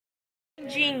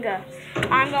Ginga.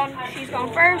 She's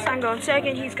going first, I'm going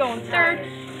second, he's going third,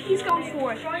 he's going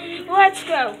fourth. Let's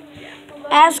go.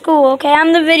 At school, okay?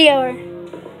 I'm the videoer.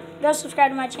 Go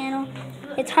subscribe to my channel.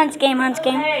 It's Hunt's Game.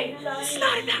 Hey, it's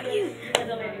not about you.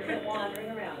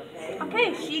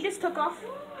 Okay, she just took off.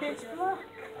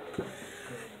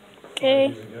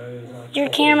 Okay. Your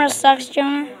camera sucks,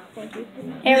 Jonah.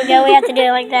 There we go. We have to do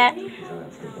it like that.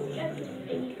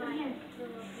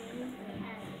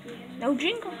 No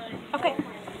jingle. Okay,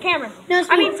 Cameron. No,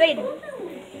 I mean, Zayden.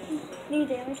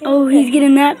 Oh, he's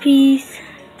getting that piece.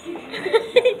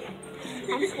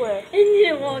 I swear.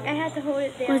 I had to hold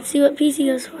it down. Let's see what piece he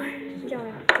goes for.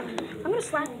 I'm gonna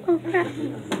slap him. Oh crap!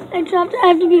 I dropped it. I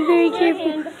have to be very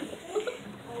careful.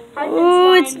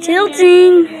 Oh, it's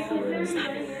tilting.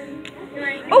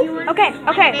 Oh, okay.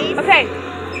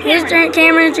 His turn.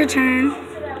 Cameron, it's your turn.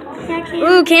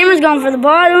 Ooh, Cameron's going for the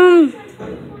bottom.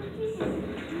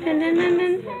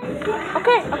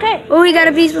 Okay. Oh, he got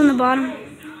a piece from the bottom.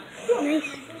 Nice.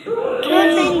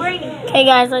 Okay,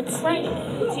 guys, let's.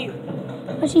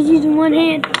 Oh, she's using one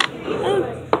hand. Oh.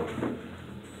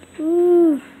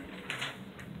 Ooh.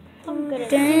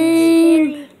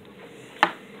 Dang.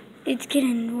 It's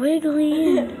getting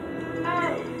wiggly.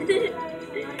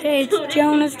 Okay, it's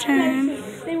Jonah's turn.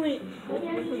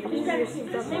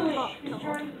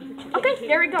 Okay,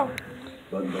 there we go.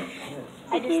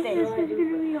 I just stayed.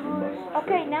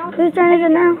 Okay, now whose turn is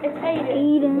it now? It's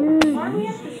Aiden. Why do we Aiden.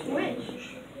 have to switch?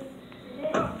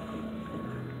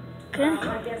 Okay.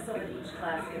 I guess so that each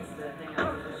class gets the thing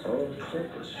out.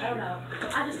 I don't know.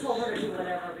 I just told her to do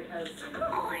whatever because.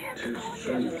 Oh, I have to go.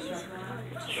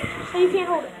 So you can't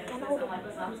hold it. Can't hold it.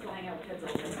 I'm just going to hang out with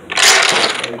kids.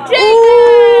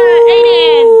 Aiden!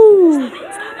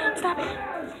 Stop it.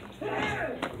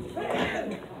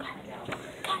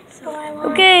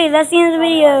 Okay, that's the end of the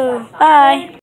video. Bye.